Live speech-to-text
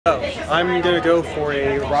I'm gonna go for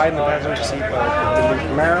a ride in the passenger seat of the new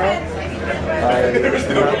Camaro.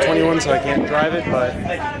 I'm not 21, so I can't drive it, but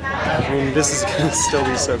I mean, this is gonna still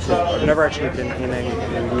be so cool. I've never actually been in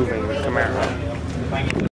a moving Camaro.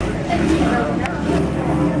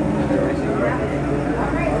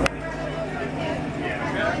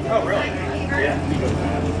 Oh, really? Yeah.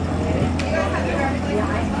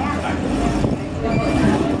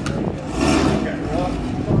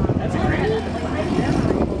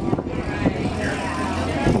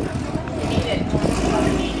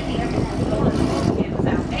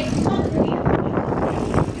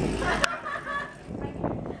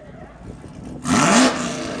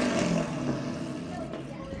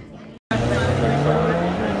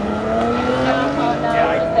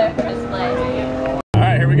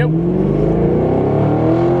 Alright, here we go.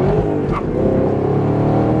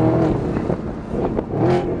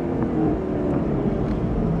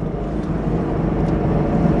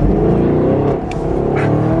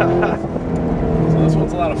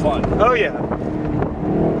 Fun. Oh yeah.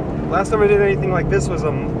 Last time I did anything like this was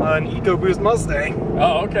an EcoBoost Mustang.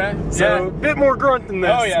 Oh, okay. So yeah. a bit more grunt than this.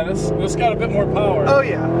 Oh yeah, this got a bit more power. Oh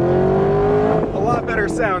yeah. A lot better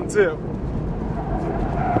sound too.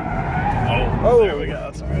 Oh, there we go.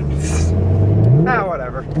 That's alright. Ah,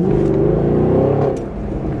 whatever.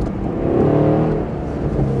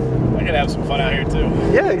 I could have some fun out here too.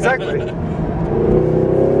 Yeah, exactly.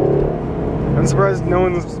 I'm surprised no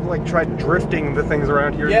one's like tried drifting the things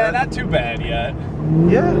around here Yeah, yet. not too bad yet.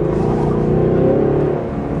 Yeah.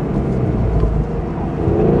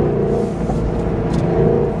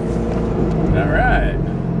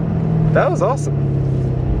 Alright. That was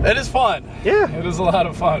awesome. It is fun. Yeah. It is a lot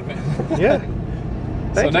of fun, man. Yeah.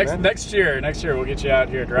 So Thank you, man. next year we'll get you out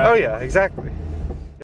here driving. Oh yeah, exactly.